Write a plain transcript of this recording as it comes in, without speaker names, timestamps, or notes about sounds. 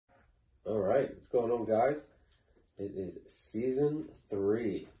All right, what's going on, guys? It is season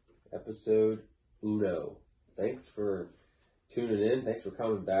 3, episode uno. Thanks for tuning in. Thanks for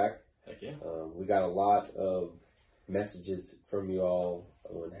coming back. Heck yeah. We got a lot of messages from you all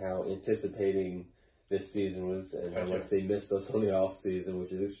on how anticipating this season was and how much they missed us on the off season,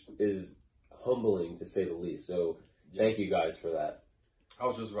 which is humbling to say the least. So thank you guys for that. I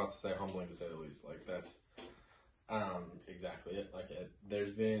was just about to say humbling to say the least. Like that's exactly it. Like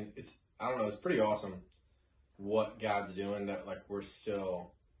I don't know, it's pretty awesome what God's doing, that like we're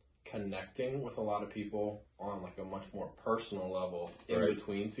still connecting with a lot of people on like a much more personal level in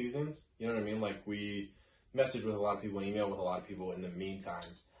between seasons. You know what I mean? Like we message with a lot of people and email with a lot of people in the meantime.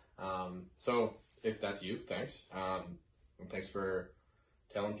 So if that's you, thanks. And thanks for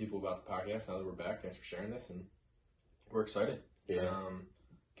telling people about the podcast now that we're back. Thanks for sharing this, and we're excited. Yeah.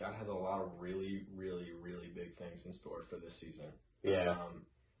 God has a lot of really, really, really big things in store for this season. Yeah.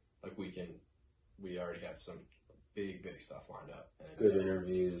 Like we already have some big stuff lined up. And, good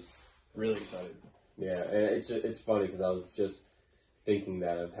interviews. Really excited. Yeah, and it's funny because I was just thinking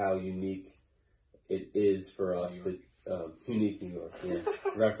that of how unique it is for us to unique New York. Yeah.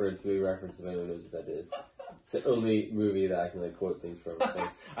 reference if anyone knows what that is. It's the only movie that I can like quote things from. So.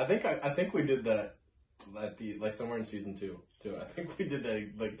 I think we did that at the somewhere in season 2 too. I think we did that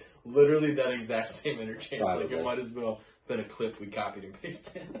like literally that exact same interchange. Probably. Like it might as well been a clip we copied and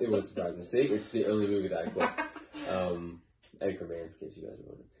pasted. It wouldn't surprise me. See, it's the only movie that I quote. Anchorman, in case you guys are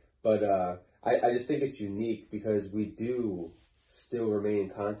wondering. But I just think it's unique because we do still remain in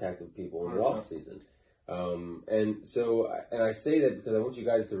contact with people in the off season. And I say that because I want you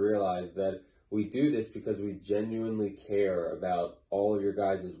guys to realize that we do this because we genuinely care about all of your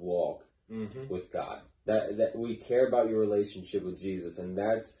guys' walk with God. That we care about your relationship with Jesus, and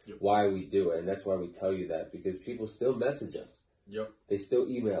that's why we do it, and that's why we tell you that, because people still message us. Yep. They still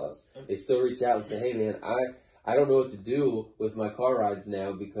email us. They still reach out and say, hey man, I don't know what to do with my car rides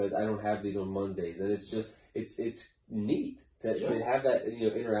now because I don't have these on Mondays. And it's just, it's neat to have that,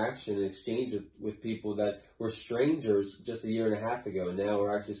 interaction and exchange with people that were strangers just a year and a half ago. And now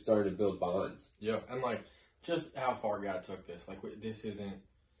we're actually starting to build bonds. Yeah. And like, just how far God took this. Like,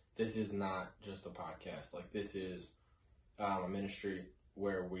 this is not just a podcast. Like, this is a ministry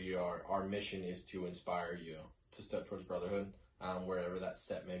where our mission is to inspire you to step towards brotherhood, wherever that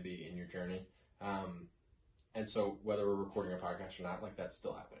step may be in your journey. And so whether we're recording a podcast or not, like that's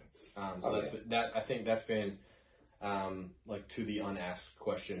still happening. I think that's been, like to the unasked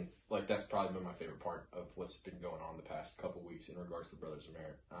question, like that's probably been my favorite part of what's been going on the past couple weeks in regards to Brothers of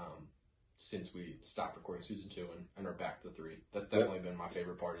Merit. Since we stopped recording season 2 and are back to 3. That's definitely been my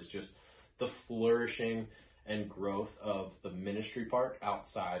favorite part, is just the flourishing and growth of the ministry part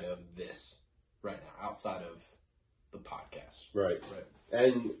outside of this right now, outside of the podcast. Right.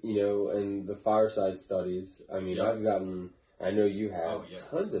 And, and the fireside studies, I mean, I know you have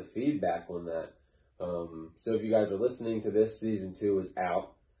tons of feedback on that. So if you guys are listening to this, season 2 is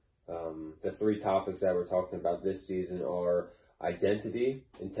out. The 3 topics that we're talking about this season are identity,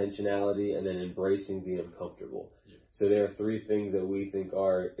 intentionality, and then embracing the uncomfortable. Yeah. So there are 3 things that we think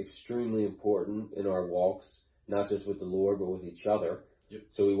are extremely important in our walks, not just with the Lord, but with each other. Yep.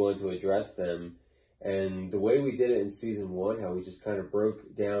 So we wanted to address them. And the way we did it in season 1, how we just kind of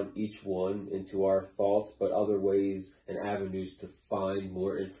broke down each one into our thoughts, but other ways and avenues to find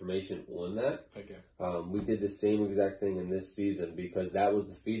more information on that. Okay. We did the same exact thing in this season because that was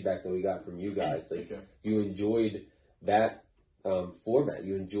the feedback that we got from you guys. Like you enjoyed that format.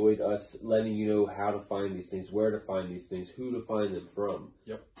 You enjoyed us letting you know how to find these things, where to find these things, who to find them from.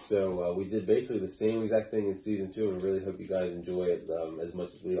 Yep. So we did basically the same exact thing in season 2, and I really hope you guys enjoy it as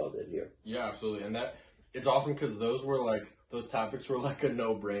much as we all did here. Yeah, absolutely. And it's awesome because those topics were like a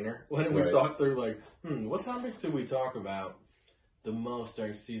no-brainer when we thought through like, what topics did we talk about the most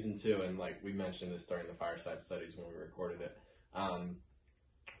during season 2? And like we mentioned this during the fireside studies when we recorded it.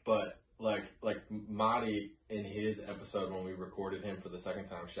 But like Marty in his episode when we recorded him for the second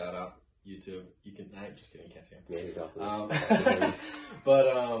time, shout out YouTube. You can, just kidding, you can't see him. Yeah, he's but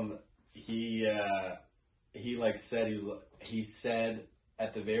he said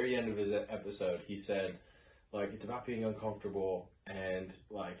at the very end of his episode, he said like it's about being uncomfortable and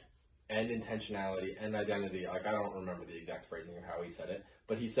like and intentionality and identity. Like I don't remember the exact phrasing of how he said it,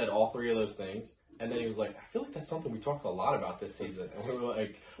 but he said all 3 of those things. And then he was like, I feel like that's something we talked a lot about this season. And we were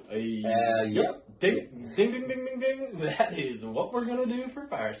like, yep. Ding, ding, ding, ding, ding, ding. That is what we're going to do for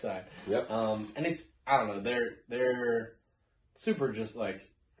Fireside. Yep. And it's, I don't know, they're super just like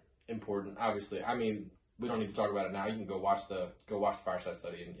important, obviously. I mean, we don't need to talk about it now. You can go watch the Fireside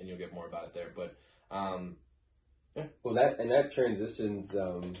study and you'll get more about it there. But Yeah. Well, that transitions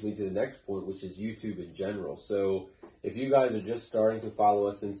me to the next point, which is YouTube in general. So if you guys are just starting to follow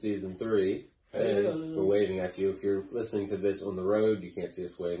us in season 3, hey, we're waving at you. If you're listening to this on the road, you can't see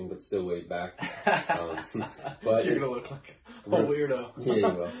us waving, but still wave back. But you're gonna look like a weirdo. Yeah, you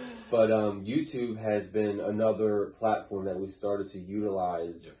will. But YouTube has been another platform that we started to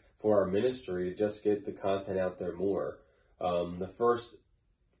utilize for our ministry to just get the content out there more. The first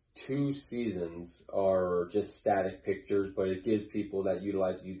 2 seasons are just static pictures, but it gives people that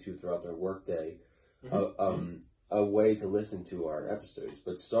utilize YouTube throughout their workday a way to listen to our episodes.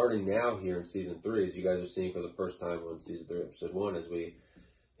 But starting now here in season 3, as you guys are seeing for the first time on season 3, episode 1, as we,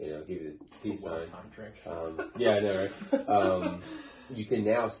 give you the peace sign. Yeah, I know, right? You can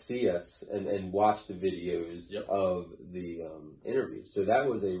now see us and watch the videos of the interviews. So that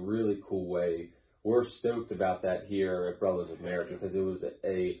was a really cool way. We're stoked about that here at Brothers of America because it was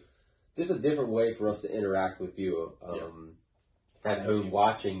just a different way for us to interact with you at home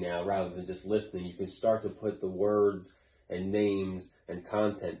watching now rather than just listening. You can start to put the words and names and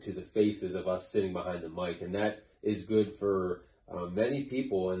content to the faces of us sitting behind the mic, and that is good for many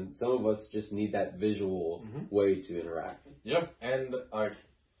people, and some of us just need that visual way to interact. Yeah, and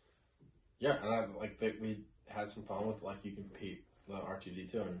we had some fun with you can peep the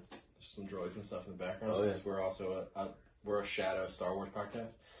R2D2 and there's some droids and stuff in the background. Since we're also we're a Shadow Star Wars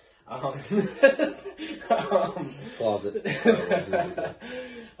podcast. Closet.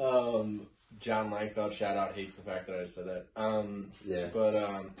 John Langfeld, shout out, hates the fact that I just said that.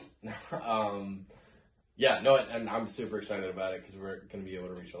 And I'm super excited about it because we're going to be able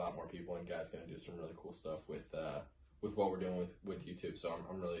to reach a lot more people, and God's going to do some really cool stuff with what we're doing with YouTube. So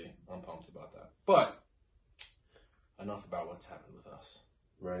I'm pumped about that. But enough about what's happened with us,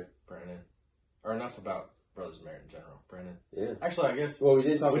 right, Brandon, or enough about Brothers of Merit in general, Brandon. Yeah. Actually, I guess we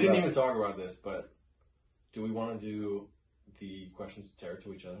didn't even talk about this, but do we want to do the questions to Tara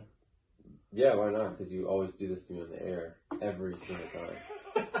to each other? Yeah, why not? Because you always do this to me on the air every single time.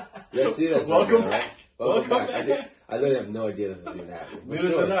 You guys see that? Welcome back. Welcome back. I literally have no idea this is even happening. Neither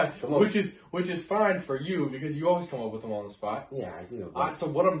did I. Which is fine for you because you always come up with them on the spot. Yeah, I do. So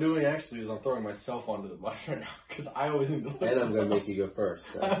what I'm doing actually is I'm throwing myself onto the bus right now because I always need to look it up. And I'm going to make you go first.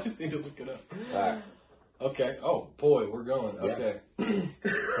 So. I just need to look it up. All right. Okay. Oh, boy, we're going. Yeah. Okay.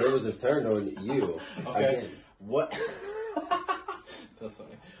 Tables have turned on you. Okay. Again. What? That's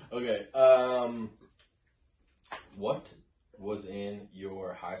funny. Okay. What was in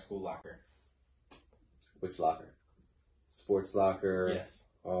your high school locker? Which locker? Sports locker. Yes.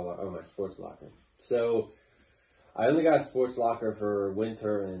 Oh, my sports locker. So, I only got a sports locker for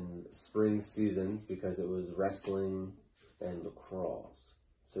winter and spring seasons because it was wrestling and lacrosse.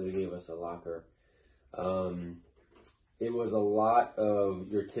 So they gave us a locker. It was a lot of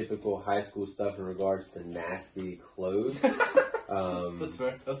your typical high school stuff in regards to nasty clothes. That's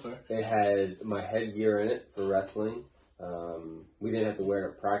fair. It had my headgear in it for wrestling. We didn't have to wear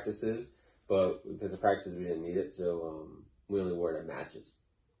it at practices, but because of practices we didn't need it, so we only wore it at matches.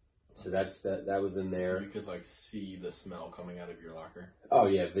 So that was in there. So you could see the smell coming out of your locker. Oh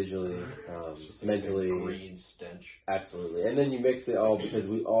yeah, visually, just mentally, green stench. Absolutely, and then you mix it all because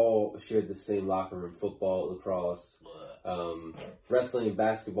we all shared the same locker room: football, lacrosse, wrestling, and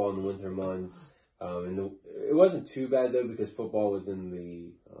basketball in the winter months. It wasn't too bad though because football was in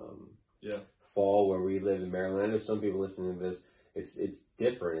the fall where we live in Maryland. I know some people listening to this, it's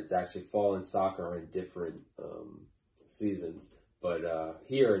different. It's actually fall and soccer are in different seasons. But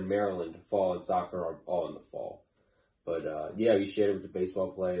here in Maryland, fall and soccer are all in the fall. But we shared it with the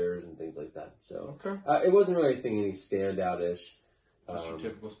baseball players and things like that. So it wasn't really any standout-ish. Just your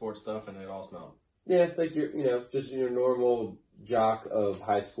typical sports stuff, and it all smelled. Yeah, like just your normal jock of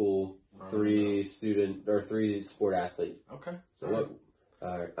high school, 3 sport athlete. Okay. So what?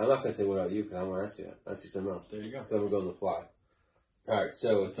 I'm not gonna say what about you because I want to ask you that. Ask you something else. There you go. Then we're going to fly. All right.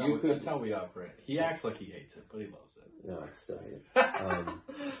 So that's how we operate. He acts like he hates it, but he loves it. No, I still hate it.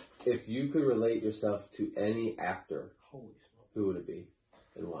 If you could relate yourself to any actor, holy smoke, who would it be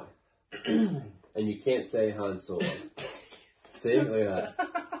and why? And you can't say Han Solo. See? Look at that.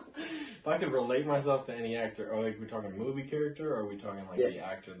 If I could relate myself to any actor, are we talking movie character, or are we talking the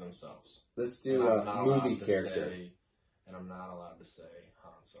actor themselves? Let's do a movie character. And I'm not allowed to say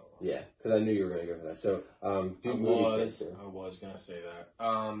Han Solo. Yeah, because I knew you were going to go for that. So, movie character. I was going to say that.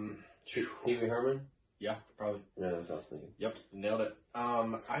 Pee Wee Herman? Yeah, probably. Yeah, that's what I was thinking. Yep, nailed it.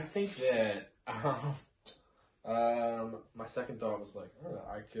 I think that my second thought was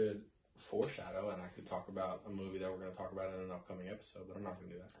I could foreshadow and I could talk about a movie that we're going to talk about in an upcoming episode, but I'm not going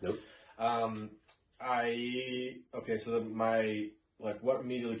to do that. Nope. So my what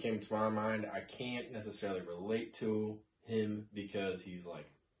immediately came to my mind, I can't necessarily relate to him because he's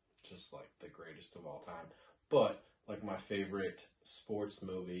just the greatest of all time. But my favorite sports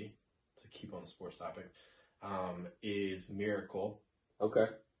movie, to keep on the sports topic, is Miracle. Okay.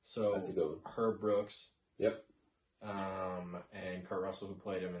 So that's a good one. Herb Brooks. Yep. And Kurt Russell, who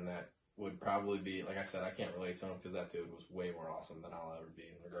played him in that, would probably be, like I said, I can't relate to him because that dude was way more awesome than I'll ever be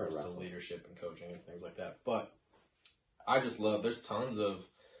in regards to leadership and coaching and things like that. But I just love, there's tons of,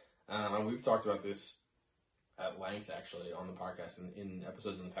 and we've talked about this at length actually on the podcast and in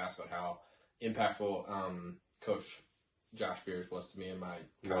episodes in the past about how impactful Coach Josh Beers was to me in my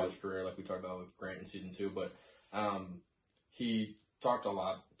college career, like we talked about with Grant in season 2. But he talked a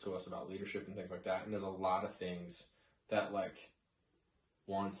lot to us about leadership and things like that. And there's a lot of things that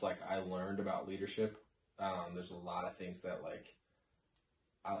once I learned about leadership, there's a lot of things that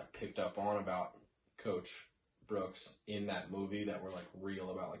I picked up on about Coach Brooks in that movie that were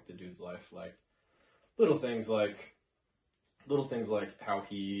real about the dude's life, little things like how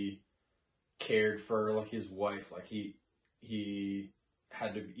he cared for his wife, he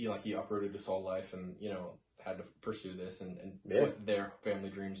had to he uprooted his whole life and had to pursue this and put their family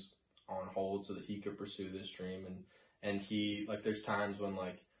dreams on hold so that he could pursue this dream. And he, there's times when,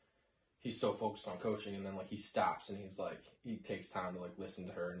 he's so focused on coaching and then, he stops and he's, he takes time to, listen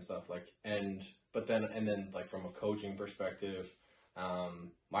to her and stuff, but then, from a coaching perspective,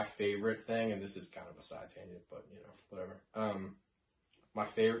 my favorite thing, and this is kind of a side tangent, but, whatever, my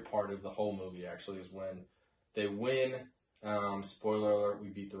favorite part of the whole movie, actually, is when they win, spoiler alert, we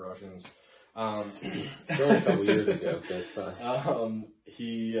beat the Russians. Still a couple years ago, so it's fine.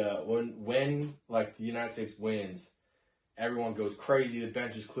 When the United States wins, everyone goes crazy, the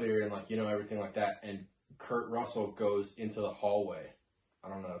bench is clear, and everything like that, and Kurt Russell goes into the hallway. I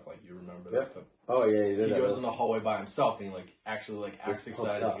don't know if you remember that, but he goes in the hallway by himself and he actually acts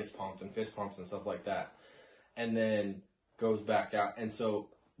excited, he gets pumped and fist pumps and stuff like that, and then goes back out. And so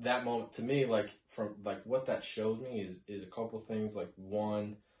that moment to me, from what that shows me is a couple things.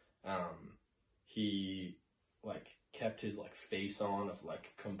 One, he kept his face on of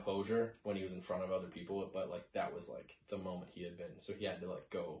composure when he was in front of other people, but that was the moment he had been, so he had to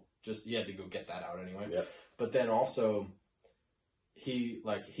go get that out anyway. Yep. But then also he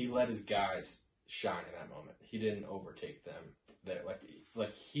let his guys shine in that moment. He didn't overtake them there.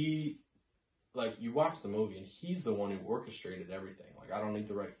 You watch the movie and he's the one who orchestrated everything. I don't need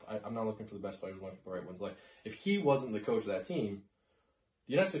I'm not looking for the best players, I'm looking for the right ones. If he wasn't the coach of that team,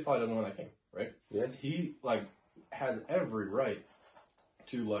 the United States probably doesn't win that game, right? Yeah. He has every right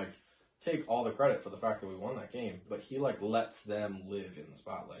to take all the credit for the fact that we won that game, but he lets them live in the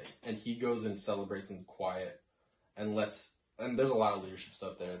spotlight, and he goes and celebrates in quiet, and there's a lot of leadership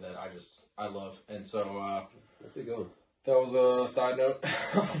stuff there that I love, and so that's a good one. That was a side note.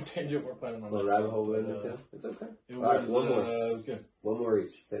 Tangent, we're planning on a rabbit hole in it too. It's okay. It was good. One more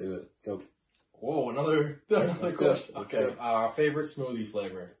each. Go. Whoa, another question. Okay, favorite smoothie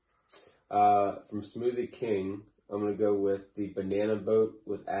flavor. From Smoothie King, I'm going to go with the banana boat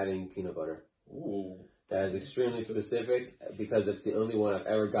with adding peanut butter. Ooh. That is extremely specific because it's the only one I've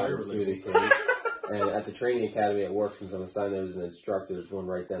ever gotten at Smoothie King. And at the training academy at work, since I'm assigned there as an instructor, there's one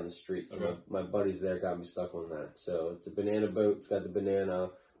right down the street. So my buddies there got me stuck on that. So it's a banana boat. It's got the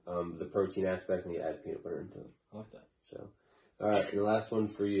banana, the protein aspect, and you add peanut butter into it. I like that. So, all right, and the last one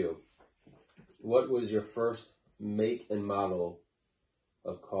for you. What was your first make and model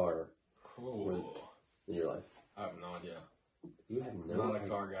of car in your life? I have no idea. You have no idea? I'm not a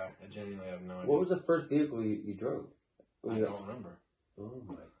car guy. I genuinely have no idea. What was the first vehicle you drove? I don't remember. Oh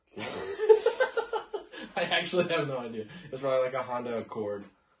my god. I actually have no idea. It's probably a Honda Accord,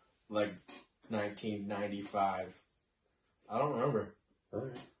 1995. I don't remember. All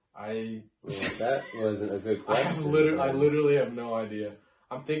right. Well, that wasn't a good question. I literally have no idea.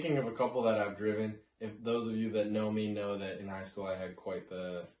 I'm thinking of a couple that I've driven. If those of you that know me know that in high school I had quite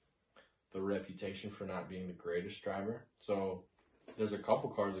the reputation for not being the greatest driver. So there's a couple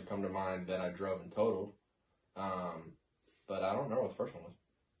cars that come to mind that I drove and totaled. But I don't know what the first one was.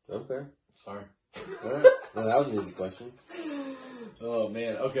 Okay. Sorry. All right. Well, that was an easy question. Oh,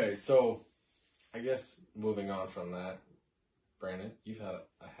 man. Okay, so I guess moving on from that, Brandon, you've had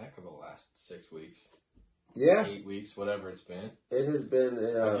a heck of a last 6 weeks. Yeah. 8 weeks, whatever it's been. It has been...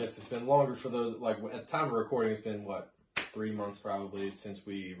 I guess it's been longer for those... at the time of recording, it's been, 3 months probably since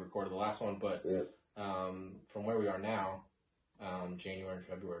we recorded the last one. But from where we are now, January and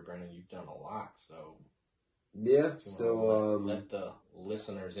February, Brandon, you've done a lot. So... Yeah, so... let the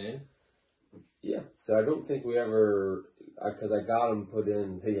listeners in. Yeah, so I don't think we ever... Because I got them put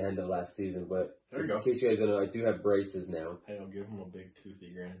in the end of last season, but There you go. In case you guys don't know, I do have braces now. Hey, I'll give him a big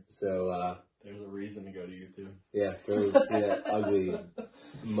toothy grin. So, there's a reason to go to YouTube. Yeah, go see that ugly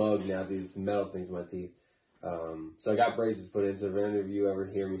mug now, these metal things in my teeth. So I got braces put in, so if any of you ever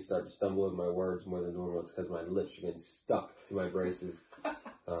hear me start to stumble with my words more than normal, it's because my lips are getting stuck to my braces.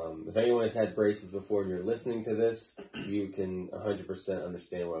 If anyone has had braces before and you're listening to this, you can 100%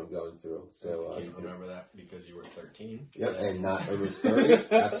 understand what I'm going through. So you can remember that because you were 13. Yep, and not almost 30.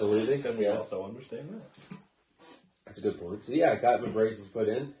 Absolutely. Can we also understand that? That's a good point. So yeah, I got my braces put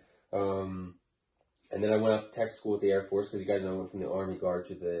in. And then I went out to tech school with the Air Force because you guys know I went from the Army Guard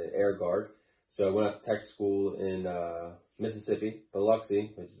to the Air Guard. So I went out to tech school in Mississippi,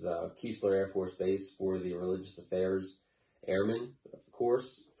 Biloxi, which is Keesler Air Force Base for the Religious Affairs Airman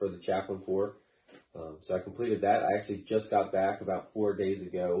course for the Chaplain Corps. So I completed that. I actually just got back about 4 days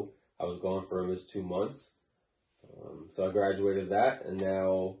ago. I was gone for almost 2 months. So I graduated that, and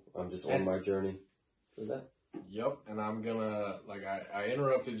now I'm just on my journey for that. Yep, and I'm gonna, I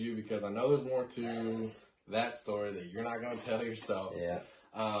interrupted you because I know there's more to that story that you're not gonna tell yourself. Yeah.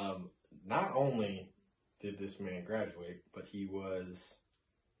 Not only did this man graduate, but he was...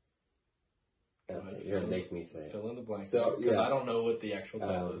 Okay, you're gonna make me say it. Fill in the blank. So, because I don't know what the actual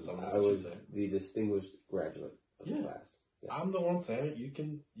title is. I was the distinguished graduate of the class. Yeah. I'm the one saying it.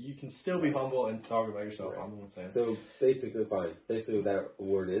 You can still be humble and talk about yourself. Right. I'm the one saying it. So basically, fine. Basically, what that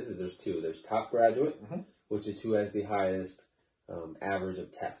award is there's two. There's top graduate, which is who has the highest average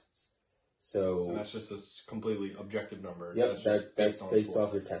of tests. So and that's just a completely objective number. Yep, that's based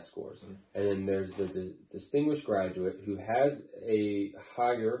off your test scores. And then there's the distinguished graduate who has a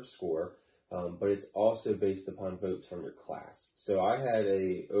higher score, but it's also based upon votes from your class. So I had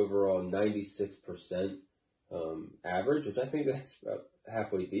a overall 96% average, which I think that's about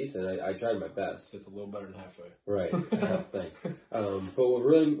halfway decent. I tried my best. It's a little better than halfway. Right. Thanks. But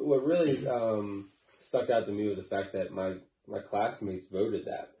what really stuck out to me was the fact that my classmates voted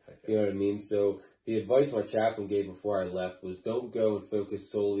that. You know what I mean? So the advice my chaplain gave before I left was don't go and focus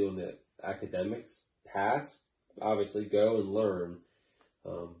solely on the academics. Pass, obviously, go and learn.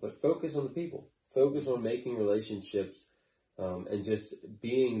 But focus on the people. Focus on making relationships and just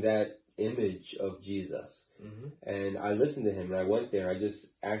being that image of Jesus. And I listened to him, and I went there. I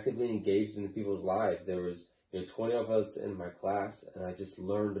just actively engaged in the people's lives. There was 20 of us in my class, and I just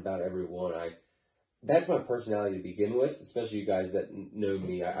learned about everyone. That's my personality to begin with, especially you guys that know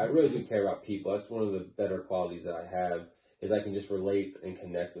me. I really do care about people. That's one of the better qualities that I have, is I can just relate and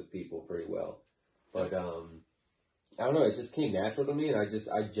connect with people pretty well. But I don't know, it just came natural to me, and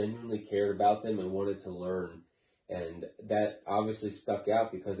I genuinely cared about them and wanted to learn. And that obviously stuck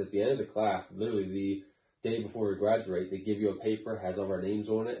out because at the end of the class, literally the day before we graduate, they give you a paper, has all our names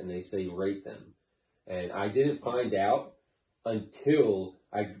on it, and they say rate them. And I didn't find out until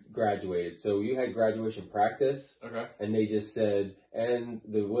I graduated. So you had graduation practice, and they just said, and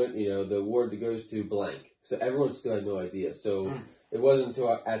the award that goes to blank. So everyone still had no idea. So it wasn't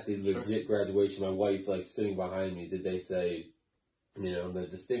until at the legit graduation, my wife sitting behind me, did they say, the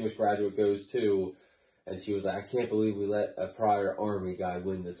distinguished graduate goes to, and she was like, I can't believe we let a prior Army guy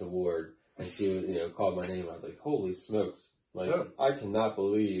win this award. And she was, called my name. I was like, holy smokes! I cannot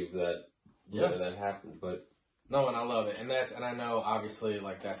believe that that happened, but. No, and I love it, and I know obviously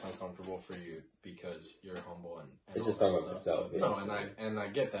that's uncomfortable for you because you're humble and it's just talking about myself. Yeah, no, and I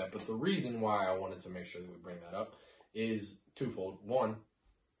get that, but the reason why I wanted to make sure that we bring that up is twofold. One,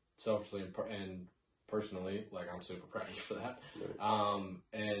 selfishly and personally, I'm super proud of you for that. Right.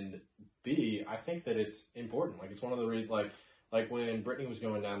 And B, I think that it's important. It's one of the reasons. Like when Brittany was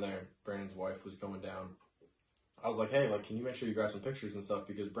going down there, Brandon's wife was going down. I was like, hey, can you make sure you grab some pictures and stuff?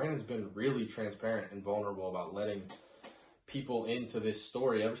 Because Brandon's been really transparent and vulnerable about letting people into this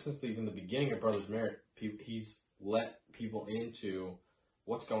story. Ever since even the beginning of Brothers Merit, he's let people into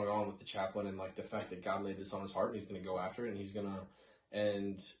what's going on with the chaplain and the fact that God laid this on his heart and he's going to go after it and he's going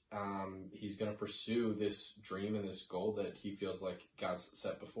to pursue this dream and this goal that he feels like God's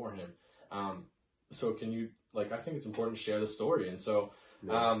set before him. So can you, I think it's important to share the story. And so,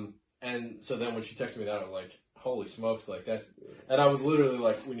 and so then when she texted me that, I was like, holy smokes, that's, and I was literally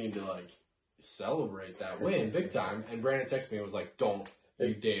we need to celebrate that win big time. And Brandon texted me and was like, don't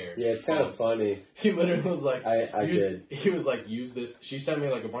you dare. Yeah, it's kind of funny. He literally was like, he was like, use this. She sent me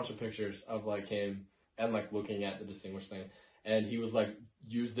a bunch of pictures of him and looking at the distinguished thing. And he was like,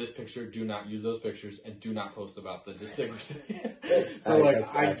 use this picture, do not use those pictures, and do not post about the distinguished thing. So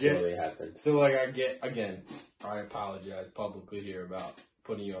I get, again, I apologize publicly here about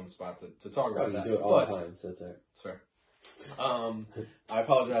putting you on the spot to talk about that. You do it all the time, so it's all right. It's fair. I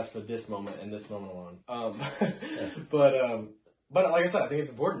apologize for this moment and this moment alone. But like I said, I think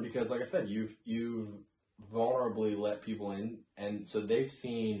it's important because, like I said, you've vulnerably let people in, and so they've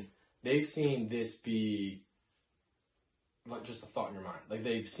seen this be like just a thought in your mind. Like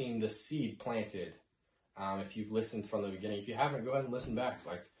they've seen the seed planted. If you've listened from the beginning, if you haven't, go ahead and listen back.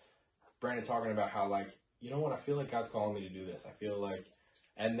 Like Brandon talking about how, like, you know what, I feel like God's calling me to do this. I feel like,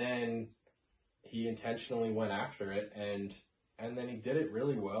 and then he intentionally went after it, and then he did it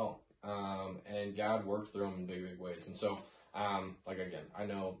really well. And God worked through him in big, big ways. And so, like, again, I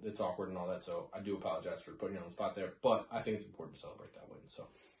know it's awkward and all that, so I do apologize for putting you on the spot there, but I think it's important to celebrate that win. So,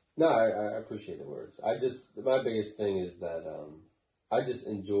 no, I appreciate the words. My biggest thing is that, I just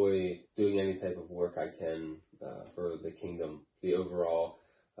enjoy doing any type of work I can, for the kingdom, the overall,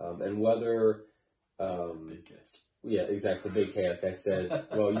 and whether, big K. Yeah, exactly, big K, like I said.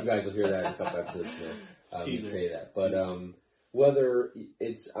 Well, you guys will hear that in a couple episodes, you say that, but, whether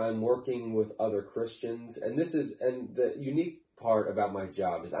it's I'm working with other Christians, and the unique part about my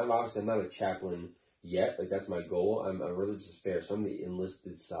job is I'm not a chaplain yet. Like that's my goal. I'm a religious affairs, so I'm the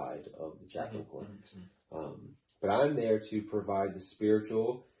enlisted side of the chaplain corps. But I'm there to provide the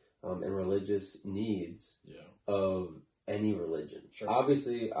spiritual and religious needs of any religion. Sure.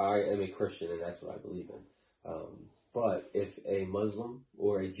 Obviously, I am a Christian, and that's what I believe in. But if a Muslim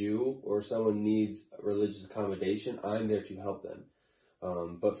or a Jew or someone needs religious accommodation, I'm there to help them.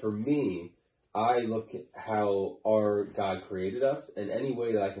 But for me, I look at how our God created us, and any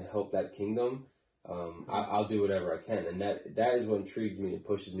way that I can help that kingdom, I'll do whatever I can. And that is what intrigues me and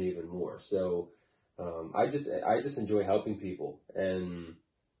pushes me even more. So I just enjoy helping people, and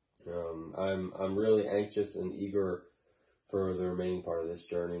I'm really anxious and eager for the remaining part of this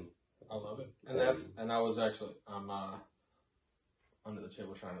journey. I love it. And I was actually, I'm under the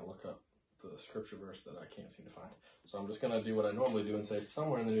table trying to look up the scripture verse that I can't seem to find. So I'm just going to do what I normally do and say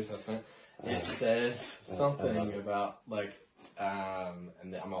somewhere in the New Testament, it says something about, like,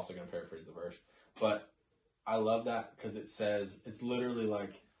 and I'm also going to paraphrase the verse, but I love that because it says, it's literally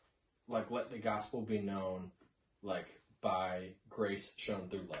like let the gospel be known, like, by grace shown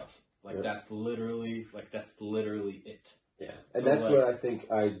through love. Like, that's literally it. Yeah, and so that's what I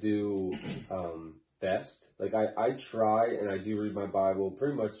think I do best. Like, I try, and I do read my Bible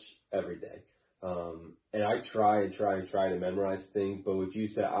pretty much every day. And I try to memorize things, but what you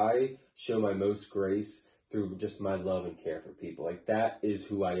said, I show my most grace through just my love and care for people. Like, that is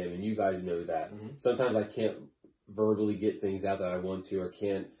who I am, and you guys know that. Mm-hmm. Sometimes I can't verbally get things out that I want to, or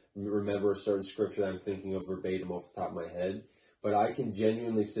can't remember a certain scripture that I'm thinking of verbatim off the top of my head, but I can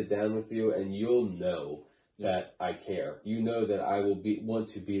genuinely sit down with you, and you'll know that I care. You know that I will want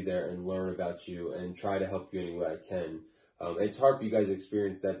to be there and learn about you and try to help you any way I can. It's hard for you guys to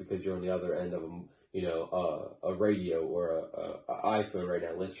experience that because you're on the other end of a radio or a iPhone right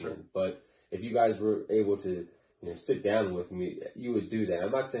now listening. Sure. But if you guys were able to, sit down with me, you would do that.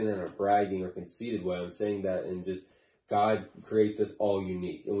 I'm not saying that in a bragging or conceited way. I'm saying that in just God creates us all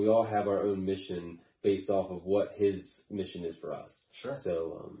unique, and we all have our own mission based off of what His mission is for us. Sure.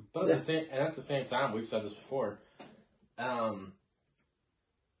 So, but at the same time, we've said this before.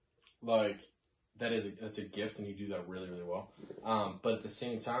 Like that's a gift, and you do that really, really well. But at the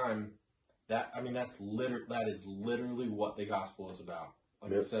same time, that is literally what the gospel is about.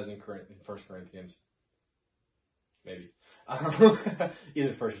 Like it says in 1 Corinthians, maybe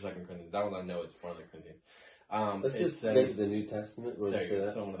either 1st or 2nd Corinthians. That one I know it's one of the Corinthians. Let's just make the New Testament.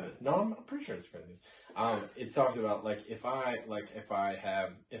 No, I'm pretty sure it's Corinthians. It talks about if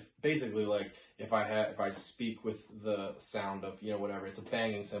I speak with the sound of whatever, it's a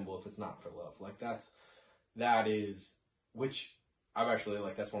banging cymbal if it's not for love. Like that is which I've actually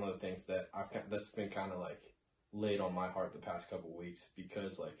that's one of the things that that's been kind of laid on my heart the past couple of weeks,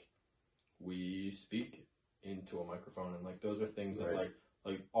 because we speak into a microphone, and those are things that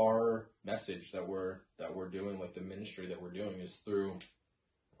like our message that we're doing, like the ministry that we're doing, is through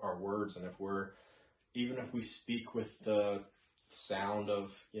our words. And even if we speak with the sound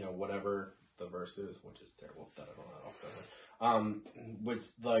of whatever the verse is, which is terrible that I don't know off the head, which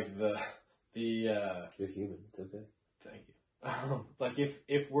you're human, it's okay. Thank you.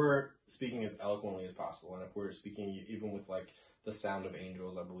 If we're speaking as eloquently as possible, and if we're speaking even with the sound of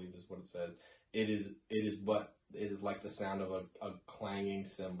angels, I believe is what it said. It is like the sound of a clanging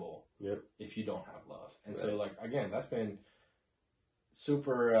cymbal. Yep. If you don't have love. And so again, that's been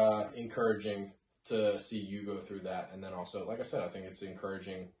super encouraging to see you go through that. And then also, like I said, I think it's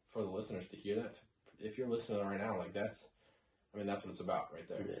encouraging for the listeners to hear that. If you're listening right now, that's what it's about right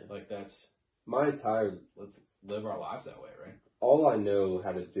there. Yeah. That's let's live our lives that way, right? All I know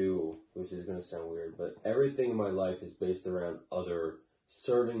how to do, which is going to sound weird, but everything in my life is based around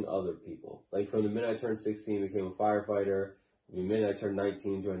serving other people. From the minute I turned 16, became a firefighter, the minute I turned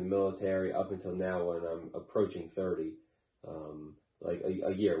 19, joined the military, up until now when I'm approaching 30, like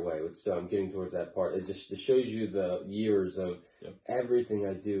a year away. So I'm getting towards that part. It shows you the years of everything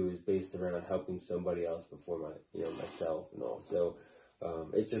I do is based around helping somebody else before myself and all. So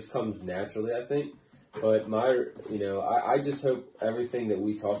it just comes naturally, I think. But I just hope everything that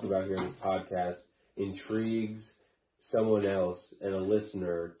we talk about here in this podcast intrigues someone else and a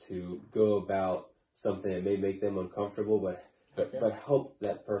listener to go about something that may make them uncomfortable, but help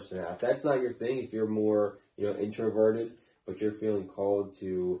that person out. If that's not your thing, if you're more, introverted, but you're feeling called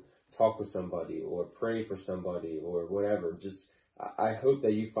to talk with somebody or pray for somebody or whatever, I hope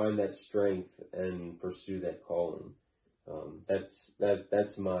that you find that strength and pursue that calling.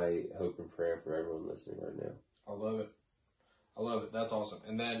 That's my hope and prayer for everyone listening right now. I love it. That's awesome.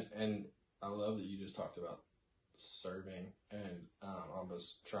 And I love that you just talked about serving, and I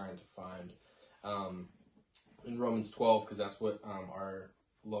was trying to find in Romans 12, because that's what our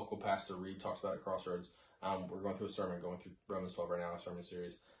local pastor Reed talks about at Crossroads. We're going through a sermon, going through Romans 12 right now, a sermon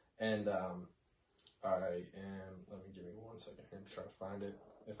series, and let me give me 1 second here. I'm just trying to find it.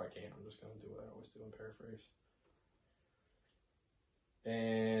 If I can, I'm just going to do what I always do and paraphrase.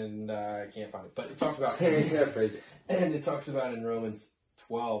 And I can't find it, but it talks about paraphrase it. And it talks about in Romans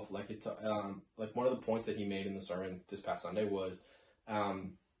 12, like one of the points that he made in the sermon this past Sunday was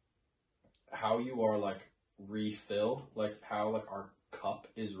how you are like refilled, like how like our cup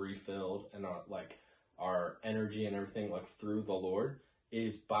is refilled, and our energy and everything like through the Lord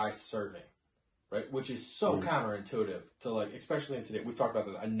is by serving, right? Which is so counterintuitive to like, especially in today. We've talked about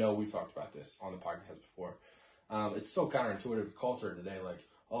this. I know we've talked about this on the podcast before. It's so counterintuitive to culture today. Like,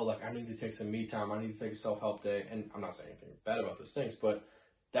 oh, like I need to take some me time. I need to take a self-help day. And I'm not saying anything bad about those things, but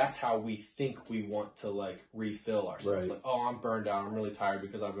that's how we think we want to like refill ourselves. Right. Like, oh, I'm burned out. I'm really tired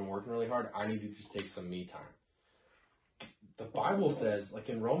because I've been working really hard. I need to just take some me time. The Bible says, like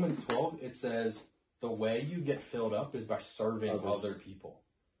in Romans 12, it says the way you get filled up is by serving other people.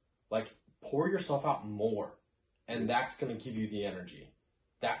 Like, pour yourself out more, and that's going to give you the energy.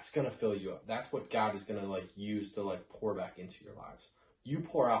 That's going to fill you up. That's what God is going to like use to like pour back into your lives. You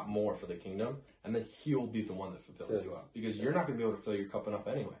pour out more for the kingdom, and then He'll be the one that fulfills you up. Because you're not going to be able to fill your cup enough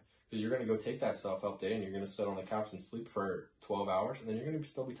anyway. Because you're going to go take that self-help day, and you're going to sit on the couch and sleep for 12 hours, and then you're going to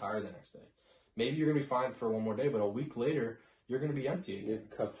still be tired the next day. Maybe you're going to be fine for one more day, but a week later, you're going to be empty again.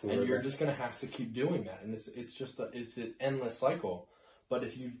 And you're just going to have to keep doing that. And it's an endless cycle. But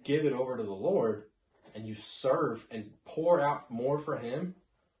if you give it over to the Lord, and you serve and pour out more for Him,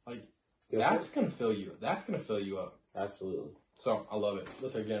 like, that's going to fill you. That's going to fill you up. Absolutely. So, I love it.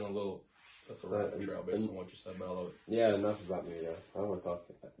 That's again that's a rabbit trail based on what you said, but I love it. Yeah, enough about me, though. I don't want to talk.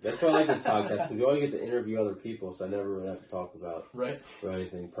 That's why I like this podcast, because we only get to interview other people, so I never really have to talk about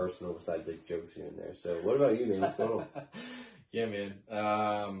anything personal besides like jokes here and there. So, what about you, man? What's going on? Yeah, man.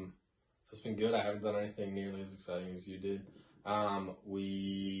 So it's been good. I haven't done anything nearly as exciting as you did.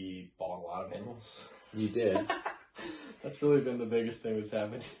 We bought a lot of animals. You did. That's really been the biggest thing that's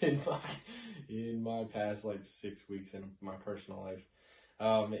happened in my past like 6 weeks in my personal life.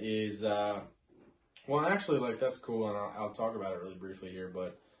 Well, actually, like that's cool, and I'll talk about it really briefly here.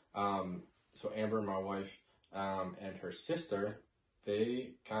 But so Amber, my wife, and her sister,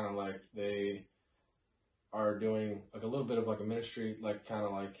 they are doing like a little bit of like a ministry, like kind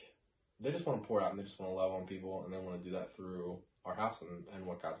of like they just want to pour out and they just want to love on people, and they want to do that through our house and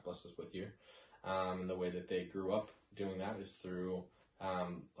what God's blessed us with here. And the way that they grew up doing that is through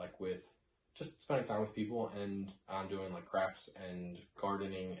like with just spending time with people and doing like crafts and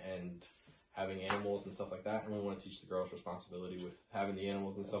gardening and having animals and stuff like that. And we want to teach the girls responsibility with having the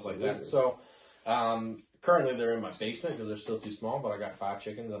animals and stuff like that. So currently they're in my basement because they're still too small, but I got 5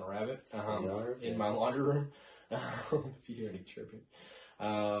 chickens and a rabbit in my laundry room. If you hear any chirping.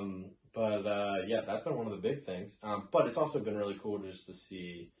 But yeah, that's been one of the big things. But it's also been really cool just to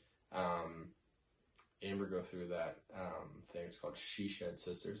see Amber go through that thing. It's called She Shed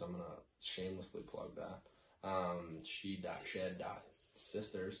Sisters. I'm going to shamelessly plug that.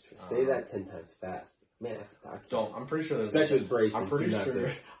 She.shed.sisters. Say that 10 times fast. Man, that's a talk. Don't. I'm pretty sure there's especially with braces. I'm pretty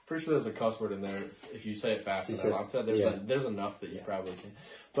sure there's a cuss word in there if you say it fast enough. I'm saying there's enough that you probably can.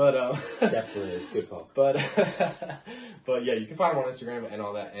 But definitely is. Good call. But yeah, you can find them on Instagram and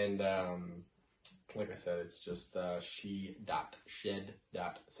all that. And like I said, it's just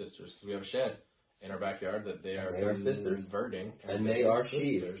she.shed.sisters, because we have a shed in our backyard that they are sisters converting, and they are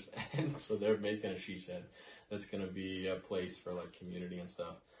she's, and so they're making a she shed that's going to be a place for like community and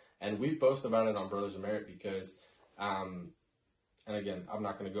stuff. And we post about it on Brothers of Merit because, and again, I'm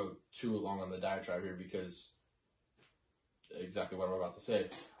not going to go too long on the diatribe here because exactly what I'm about to say.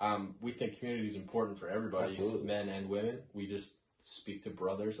 We think community is important for everybody, Absolutely. Men and women. We just speak to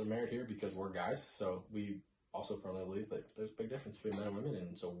brothers are married here because we're guys, so we also firmly believe that there's a big difference between men and women,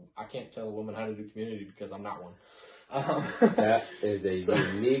 and so I can't tell a woman how to do community because I'm not one. That is a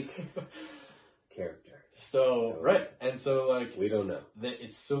unique character. So, right. And so, like, we don't know.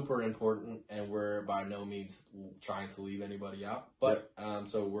 It's super important, and we're by no means trying to leave anybody out. But,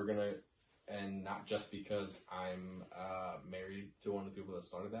 so we're going to, and not just because I'm married to one of the people that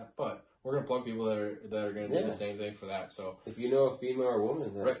started that, but we're going to plug people that are going to do the same thing for that. So, if you know a female or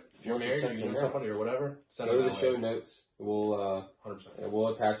woman that if you're married or you know somebody or whatever, go to the show notes. We'll 100%. We'll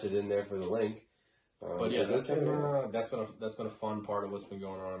attach it in there for the link. But yeah, that's been a fun part of what's been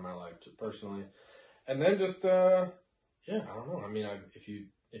going on in my life personally. And then just I don't know. I mean, if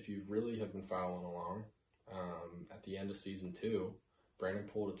you really have been following along, at the end of season 2, Brandon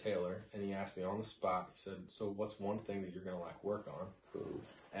pulled a Taylor and he asked me on the spot. He said, "So what's one thing that you're gonna like work on?" Ooh.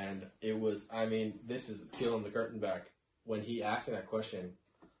 And it was, I mean, this is peeling the curtain back. When he asked me that question,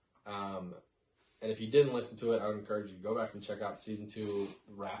 and if you didn't listen to it, I would encourage you to go back and check out season 2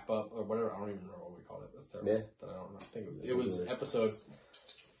 wrap up or whatever. I don't even remember what we called it. That's terrible. Yeah. But I don't know. I think it was episode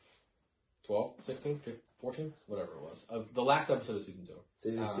 12, 16, 15, 14, whatever it was, of the last episode of season 2.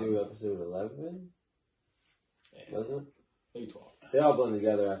 Season 2, episode 11? Yeah. Wasn't it? Maybe 12. They all blend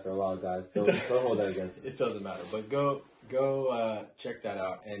together after a while, guys. Don't hold that against us. It doesn't matter. But go check that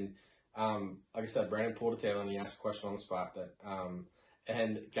out. And like I said, Brandon pulled a tail and he asked a question on the spot that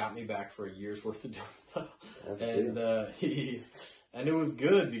and got me back for a year's worth of doing stuff. And it was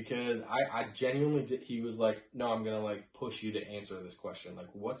good because I genuinely did. He was like, "No, I'm gonna like push you to answer this question.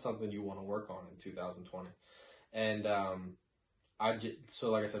 Like, what's something you want to work on in 2020?" And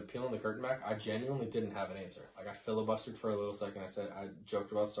so like I said, peeling the curtain back, I genuinely didn't have an answer. Like I filibustered for a little second. I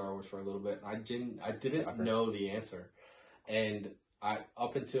joked about Star Wars for a little bit. And I didn't know the answer. And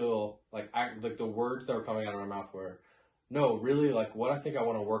up until the words that were coming out of my mouth were, no, really, like what I think I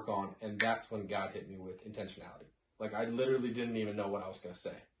want to work on. And that's when God hit me with intentionality. Like I literally didn't even know what I was going to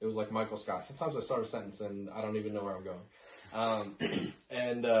say. It was like Michael Scott. Sometimes I start a sentence and I don't even know where I'm going.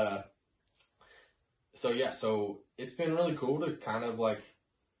 So it's been really cool to kind of like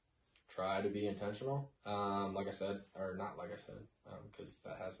try to be intentional. Like I said, or not like I said, because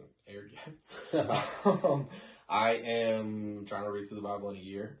that hasn't aired yet. I am trying to read through the Bible in a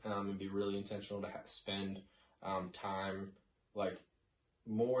year, and be really intentional to spend time, like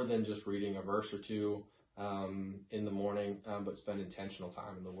more than just reading a verse or two in the morning, but spend intentional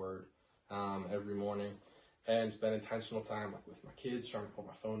time in the Word every morning. And spend intentional time like with my kids, trying to put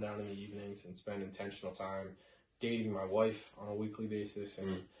my phone down in the evenings, and spend intentional time dating my wife on a weekly basis,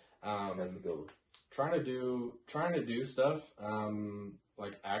 and that's a good one. Trying to do stuff.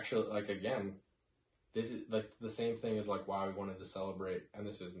 Like actually, like again, this is like the same thing as like why we wanted to celebrate. And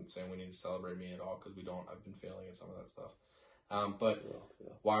this isn't saying we need to celebrate me at all because we don't. I've been failing at some of that stuff. But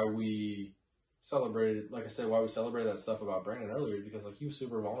why we celebrated, like I said, why we celebrated that stuff about Brandon earlier, because like he was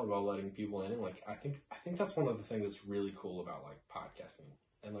super vulnerable about letting people in, and like I think that's one of the things that's really cool about like podcasting,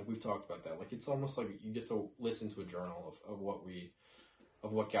 and like we've talked about that. Like it's almost like you get to listen to a journal of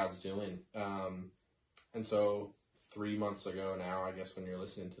what God's doing. And so 3 months ago now, I guess when you're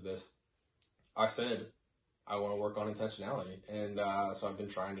listening to this, I said I want to work on intentionality, and so I've been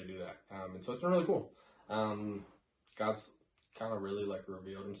trying to do that, and so it's been really cool. God's kind of really like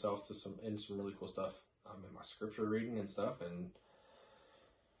revealed himself to some really cool stuff in my scripture reading and stuff, and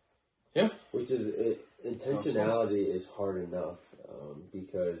yeah, which is intentionality is hard enough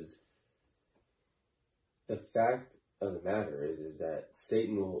because the fact of the matter is that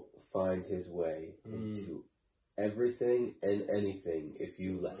Satan will find his way into everything and anything if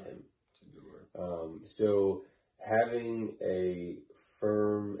you let him. That's a good word. So having a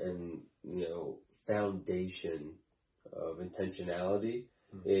firm and foundation of intentionality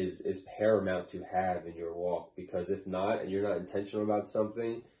is paramount to have in your walk, because if not, and you're not intentional about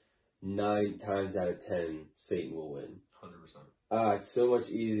something, 9 times out of 10 Satan will win. 100%. It's so much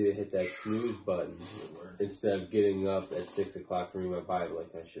easier to hit that snooze button instead of getting up at 6 o'clock to read my Bible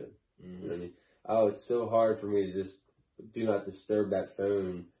like I should. You know what I mean? Oh, it's so hard for me to just do not disturb that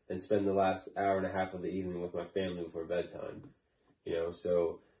phone and spend the last hour and a half of the evening with my family before bedtime.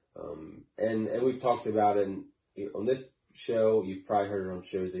 So and we've talked about it on this show. You've probably heard it on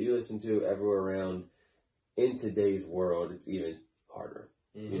shows that you listen to everywhere around. In today's world, it's even harder.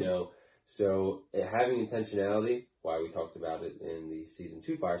 So having intentionality, why we talked about it in the season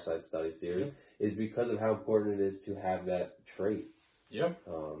 2 Fireside Study series, is because of how important it is to have that trait. Yeah.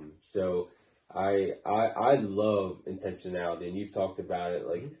 So I love intentionality, and you've talked about it.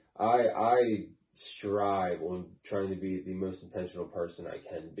 Like I strive on trying to be the most intentional person I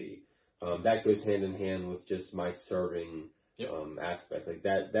can be. That goes hand in hand with just my serving aspect. Like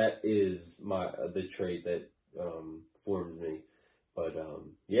that is the trait that forms me. But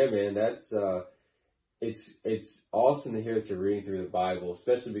yeah, man, that's it's awesome to hear that you're reading through the Bible,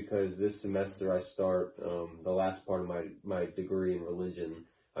 especially because this semester I start the last part of my degree in religion.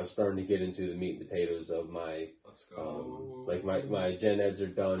 I'm starting to get into the meat and potatoes of my, like my gen eds are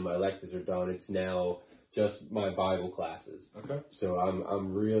done, my electives are done. It's now just my Bible classes. Okay. So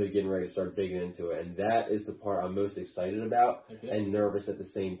I'm really getting ready to start digging into it, and that is the part I'm most excited about and nervous at the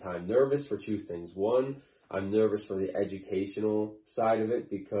same time. Nervous for two things. One, I'm nervous for the educational side of it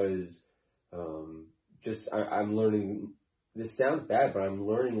because I'm learning. This sounds bad, but I'm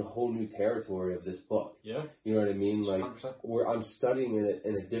learning a whole new territory of this book. Yeah. You know what I mean? Like, 100%. where I'm studying it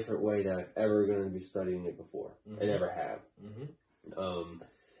in a different way than I've ever going to be studying it before. Mm-hmm. And ever have. Mm-hmm.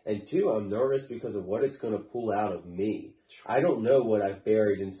 And two, I'm nervous because of what it's going to pull out of me. I don't know what I've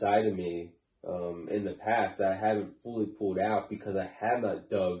buried inside of me in the past that I haven't fully pulled out because I have not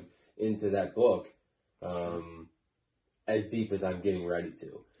dug into that book as deep as I'm getting ready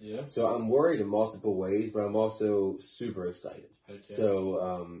to. Yeah. So I'm worried in multiple ways, but I'm also super excited. Heck yeah.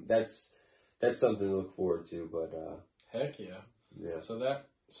 So that's something to look forward to. But heck yeah. Yeah.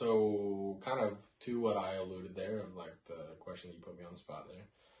 So kind of to what I alluded there of like the question you put me on the spot there.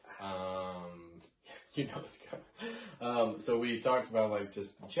 You know this guy. So we talked about like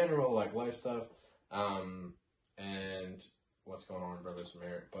just general like life stuff, and what's going on in Brothers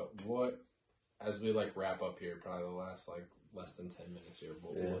Merit. But what, as we like wrap up here, probably the last like less than 10 minutes here,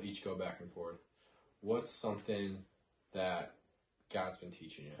 we'll each go back and forth. What's something that God's been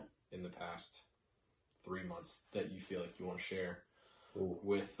teaching you in the past 3 months that you feel like you want to share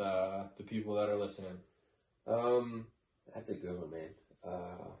with the people that are listening? That's a good one, man.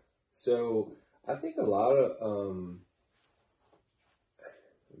 So I think a lot of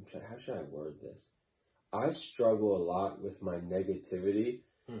how should I word this? I struggle a lot with my negativity,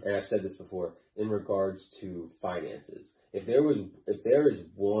 and I've said this before, in regards to finances. If there is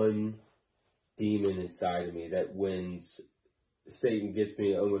one demon inside of me that wins, Satan gets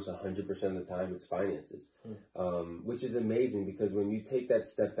me almost 100% of the time, it's finances. Which is amazing because when you take that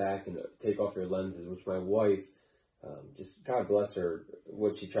step back and take off your lenses, which my wife, just God bless her,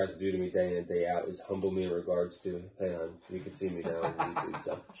 what she tries to do to me day in and day out is humble me in regards to, hey hon, you can see me now on YouTube,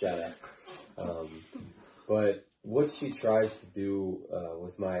 so shout out. But what she tries to do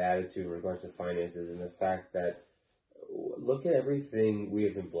with my attitude in regards to finances and the fact that, look at everything we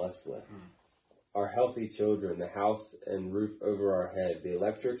have been blessed with. Our healthy children, the house and roof over our head, the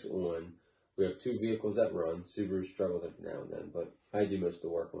electric's on. We have 2 vehicles that run. Subaru struggles every now and then, but I do most of the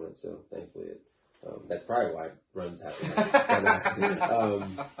work on it, so thankfully that's probably why it runs happy.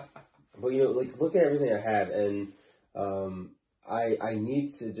 But you know, like, look at everything I have, and I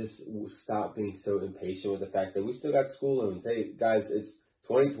need to just stop being so impatient with the fact that we still got school loans. Hey guys, it's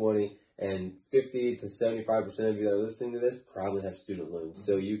 2020. And 50 to 75% of you that are listening to this probably have student loans.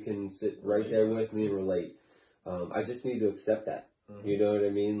 So you can sit right there with me and relate. I just need to accept that. You know what I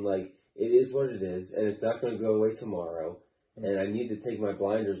mean? Like, it is what it is, and it's not going to go away tomorrow. And I need to take my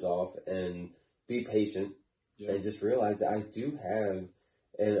blinders off and be patient and just realize that I do have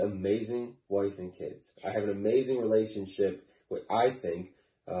an amazing wife and kids. I have an amazing relationship with, I think,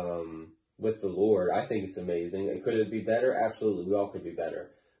 with the Lord. I think it's amazing. Could it be better? Absolutely. We all could be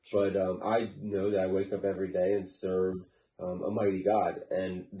better. But I know that I wake up every day and serve a mighty God,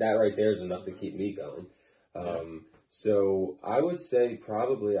 and that right there is enough to keep me going. So I would say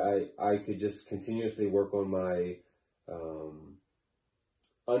probably I could just continuously work on my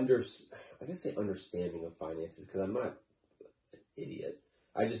understanding of finances, because I'm not an idiot.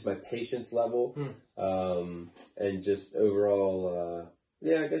 My patience level and just overall,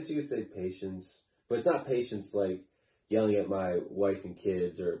 I guess you could say patience, but it's not patience like yelling at my wife and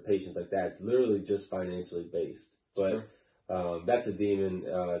kids or patience like that. It's literally just financially based. But that's a demon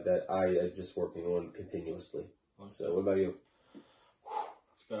that I am just working on continuously. So what about you?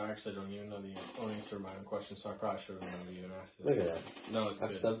 That's good. I actually don't even know the answer to my own question, so I probably should have known even asked it. Look at that. No, it's I've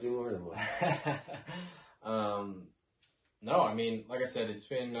good. stumped you more than one. No, I mean, like I said, it's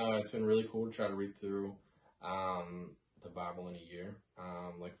been really cool to try to read through the Bible in a year.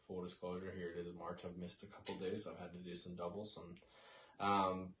 Like, full disclosure, here it is March. I've missed a couple days. I've had to do some doubles.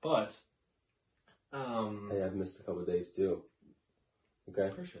 But hey, I've missed a couple of days too. Okay. I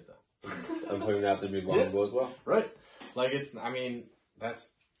appreciate that. I'm putting it out there to be vulnerable as well. Right. Like,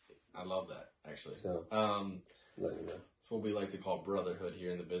 I love that, actually. So, let me know. It's what we like to call brotherhood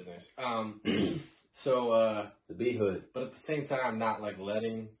here in the business. So, the B-hood. But at the same time, not like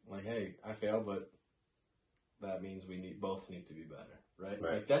letting, like, hey, I failed, but that means we both need to be better, right?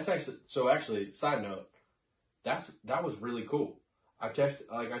 Like that's actually, side note, that was really cool. I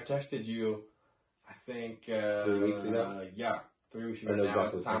texted you, I think, 3 weeks ago? Yeah, 3 weeks ago now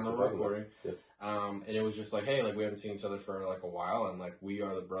at the time of recording. Yep. And it was just like, hey, like we haven't seen each other for like a while, and like we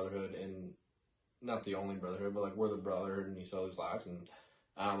are the brotherhood, and not the only brotherhood, but like we're the brotherhood in each other's lives, and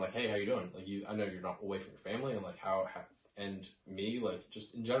like, hey, how you doing? Like I know you're not away from your family, and like and me, like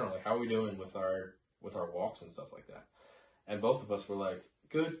just in general, like how are we doing with our walks and stuff like that? And both of us were like,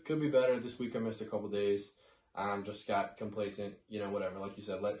 good, could be better. This week I missed a couple days. Just got complacent, whatever. Like you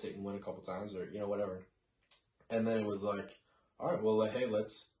said, let Satan win a couple times, or whatever. And then it was like, all right, well, hey,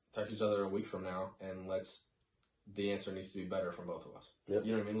 let's text each other a week from now, and the answer needs to be better from both of us. Yep.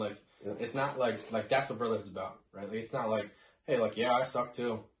 You know what I mean? Like, It's not like that's what brotherhood's about, right? Like, it's not like, hey, like, yeah, I suck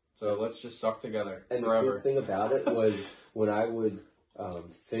too, so let's just suck together forever. The good thing about it was when I would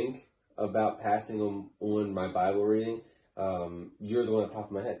think about passing on my Bible reading, you're the one that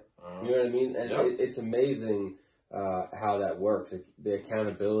popped in my head. You know what I mean? And it's amazing how that works, the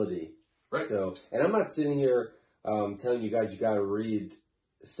accountability. Right. So, and I'm not sitting here telling you guys you got to read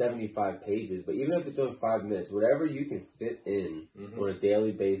 75 pages, but even if it's only 5 minutes, whatever you can fit in on a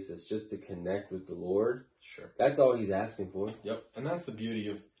daily basis just to connect with the Lord, sure, that's all He's asking for. Yep, and that's the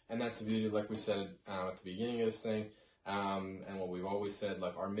beauty like we said at the beginning of this thing, and what we've always said,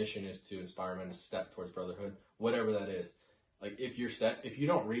 like our mission is to inspire men to step towards brotherhood, whatever that is. Like if you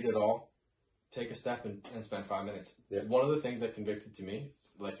don't read it all, take a step and spend 5 minutes. Yep. One of the things that convicted to me,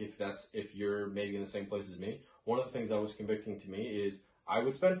 like if you're maybe in the same place as me, one of the things that was convicting to me is I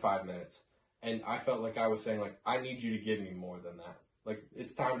would spend 5 minutes, and I felt like I was saying, like, I need you to give me more than that. Like,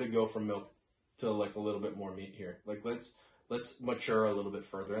 it's time to go from milk to, like, a little bit more meat here. Like, let's mature a little bit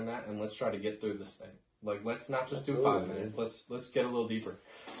further in that, and let's try to get through this thing. Like, let's not just do 5 minutes. Let's get a little deeper.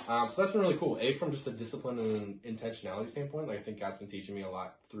 So that's been really cool. From just a discipline and intentionality standpoint, like, I think God's been teaching me a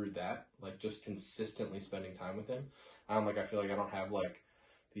lot through that. Like, just consistently spending time with Him. Like, I feel like I don't have, like,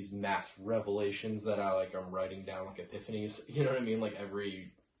 these mass revelations that I'm writing down, like epiphanies, you know what I mean? Like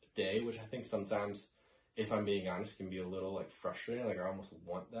every day, which I think sometimes, if I'm being honest, can be a little like frustrating. Like I almost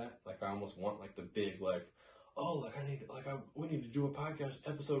want that. Like I almost want like the big, like, oh, like we need to do a podcast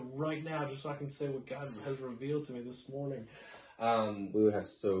episode right now just so I can say what God has revealed to me this morning. We would have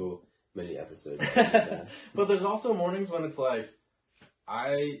so many episodes. But there's also mornings when it's like,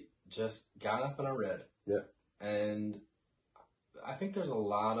 I just got up and I read. Yeah. And I think there's a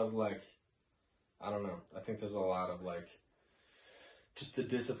lot of like, I don't know. I think there's a lot of like, just the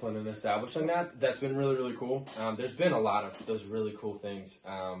discipline and establishing that's been really, really cool. There's been a lot of those really cool things,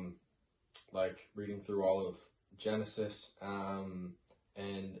 like reading through all of Genesis, and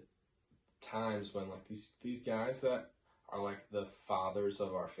times when like these guys that are like the fathers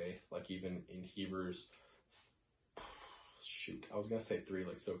of our faith, like even in Hebrews, I was gonna say 3,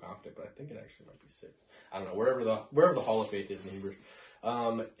 like so confident, but I think it actually might be 6. I don't know, wherever the Hall of Faith is in Hebrews.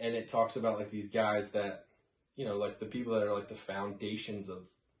 And it talks about like these guys that, like the people that are like the foundations of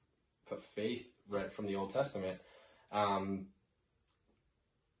faith, right, from the Old Testament, like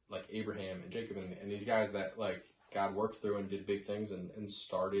Abraham and Jacob and these guys that like God worked through and did big things and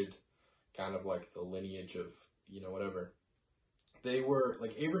started kind of like the lineage of, whatever. They were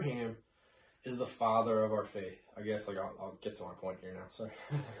like Abraham is the father of our faith. I guess like I'll get to my point here now. Sorry.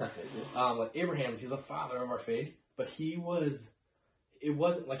 Like Abraham, he's the father of our faith, but it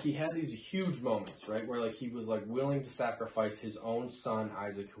wasn't like he had these huge moments, right? Where like he was like willing to sacrifice his own son,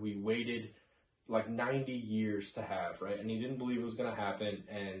 Isaac, who he waited like 90 years to have, right? And he didn't believe it was going to happen.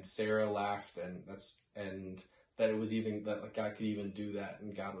 And Sarah laughed and that it was even that like God could even do that.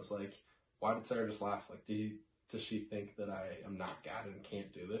 And God was like, why did Sarah just laugh? Like, does she think that I am not God and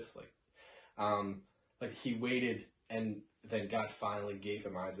can't do this? Like he waited, and then God finally gave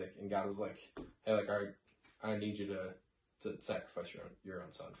him Isaac, and God was like, hey, like I need you to sacrifice your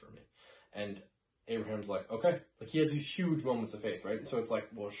own son for me. And Abraham's like, okay. Like he has these huge moments of faith, right? And so it's like,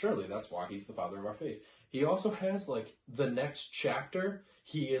 well, surely that's why he's the father of our faith. He also has like the next chapter,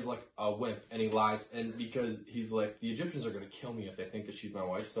 he is like a wimp and he lies, and because he's like, the Egyptians are going to kill me if they think that she's my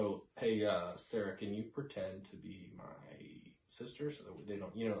wife. So, hey, Sarah, can you pretend to be my sister so that they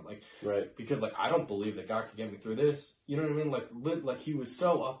don't, like, right? Because like I don't believe that God could get me through this. You know what I mean? Like he was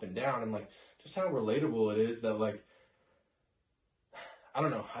so up and down, and like just how relatable it is that like, I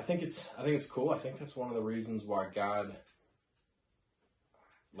don't know. I think it's cool. I think that's one of the reasons why God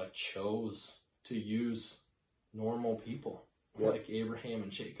like chose to use normal people like Abraham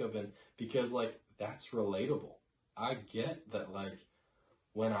and Jacob, and because like that's relatable. I get that like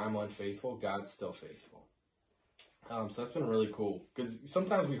when I'm unfaithful, God's still faithful. So that's been really cool, because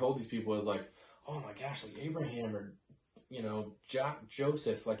sometimes we hold these people as like, oh my gosh, like Abraham or, you know,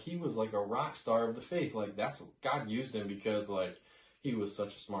 Joseph, like he was like a rock star of the faith. Like that's, God used him because like he was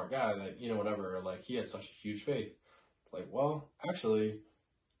such a smart guy that, you know, whatever, like he had such a huge faith. It's like, well, actually,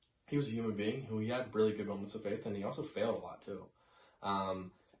 he was a human being who he had really good moments of faith, and he also failed a lot too.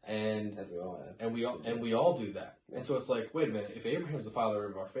 And as we all have. And we all do that. And so it's like, wait a minute, if Abraham's the father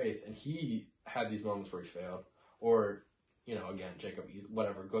of our faith and he had these moments where he failed, or, you know, again, Jacob,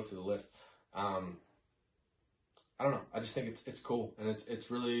 whatever, go through the list. I don't know. I just think it's cool, and it's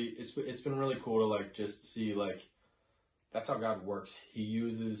been really cool to like just see like that's how God works.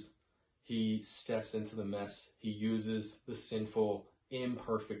 He steps into the mess. He uses the sinful,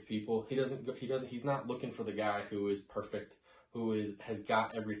 imperfect people. He's not looking for the guy who is perfect, has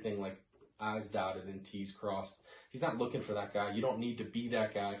got everything like I's dotted and T's crossed. He's not looking for that guy. You don't need to be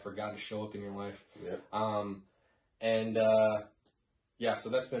that guy for God to show up in your life. Yeah. So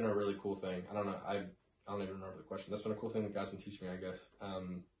that's been a really cool thing. I don't know. I don't even remember the question. That's been a cool thing that God's been teaching me, I guess. I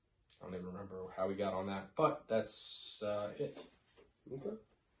don't even remember how we got on that, but that's it. Okay.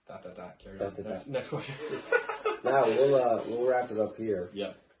 Carry on. Next question. Now we'll wrap it up here.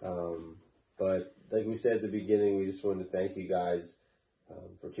 Yeah. But like we said at the beginning, we just wanted to thank you guys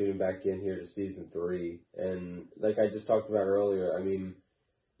for tuning back in here to season 3. And like I just talked about earlier, I mean,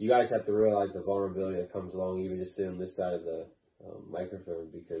 you guys have to realize the vulnerability that comes along even just sitting on this side of the microphone,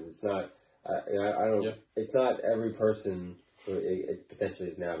 because it's not. I don't. Yep. It's not every person. It potentially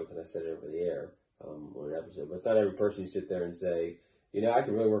is now because I said it over the air on an episode. But it's not every person you sit there and say, you know, I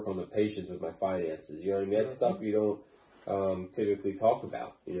can really work on the patience with my finances. You know what I mean? That's stuff you don't typically talk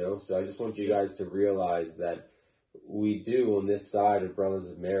about. You know, so I just want you guys to realize that we do on this side of Brothers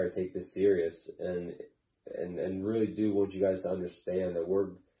of Merit take this serious, and really do want you guys to understand that we're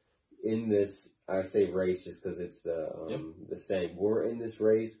in this. I say race just because it's the same. We're in this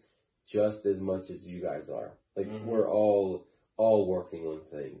race just as much as you guys are. Like we're all working on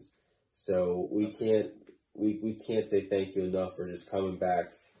things. So we can't say thank you enough for just coming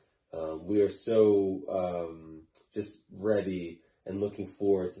back. We are so just ready and looking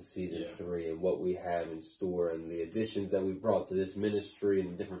forward to season 3 and what we have in store and the additions that we've brought to this ministry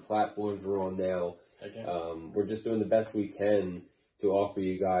and the different platforms we're on now. We're just doing the best we can to offer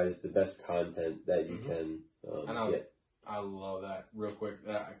you guys the best content that you can get. I love that. Real quick,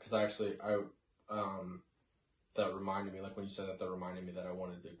 because that reminded me, like when you said that reminded me that I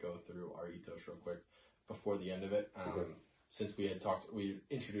wanted to go through our ethos real quick before the end of it. Since we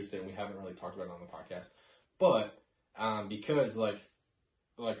introduced it and we haven't really talked about it on the podcast, but because like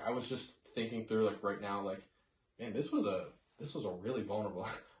I was just thinking through like right now, like, man, this was a really vulnerable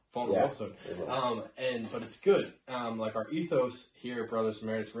episode. But it's good. Like our ethos here at Brothers of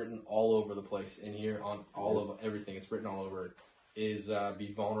Merit, it's written all over the place in here on all of everything. It's written all over it. Is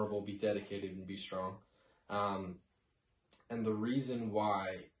be vulnerable, be dedicated, and be strong. And the reason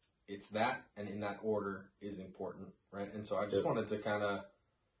why it's that and in that order is important, right? And so I just wanted to kind of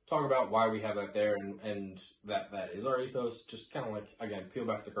talk about why we have that there, and that is our ethos. Just kind of like, again, peel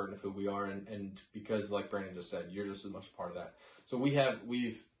back the curtain of who we are, and because like Brandon just said, you're just as much a part of that. So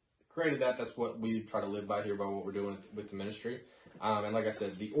we've created that. That's what we try to live by here, by what we're doing with the ministry. And like I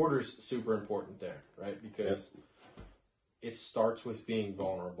said, the order's super important there, right? Because it starts with being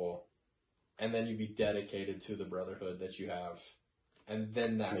vulnerable, and then you be dedicated to the brotherhood that you have, and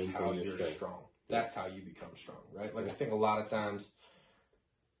then that's how you're strong. That's how you become strong, right? Like I think a lot of times,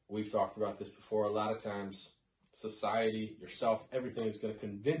 we've talked about this before, a lot of times society, yourself, everything is going to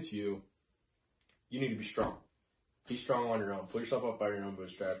convince you need to be strong. Be strong on your own. Put yourself up by your own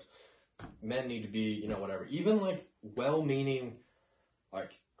bootstraps. Men need to be, whatever. Even like well-meaning,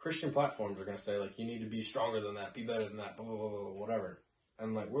 like Christian platforms are going to say like, you need to be stronger than that, be better than that, blah, blah, blah, blah, whatever.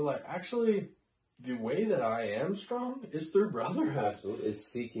 And like, we're like, actually, the way that I am strong is through brotherhood. Absolutely. Is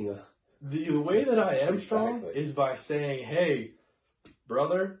seeking the way that I am strong is by saying, hey,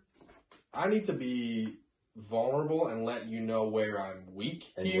 brother, I need to be vulnerable and let you know where I'm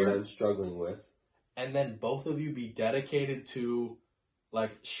weak and here. What I'm struggling with. And then both of you be dedicated to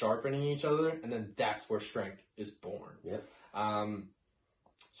like sharpening each other, and then that's where strength is born. Yep.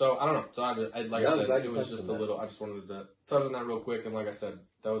 So I don't know. So I said, it was just a little. I just wanted to touch on that real quick. And like I said,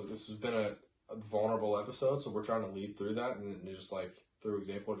 this has been a vulnerable episode, so we're trying to lead through that and just like through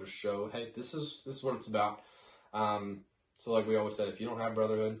example, just show, hey, this is what it's about. So like we always said, if you don't have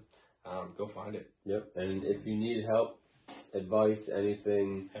brotherhood, go find it. Yep. And if you need help, advice,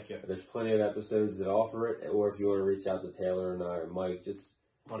 anything, there's plenty of episodes that offer it. Or if you want to reach out to Taylor and I or Mike, just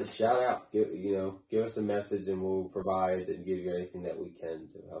Just shout out. Give us a message, and we'll provide and give you anything that we can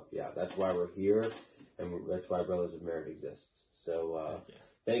to help you out. That's why we're here, and that's why Brothers of Merit exists. So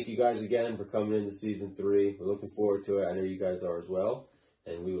thank you guys again for coming into season 3. We're looking forward to it. I know you guys are as well,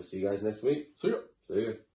 and we will see you guys next week. See ya. See ya.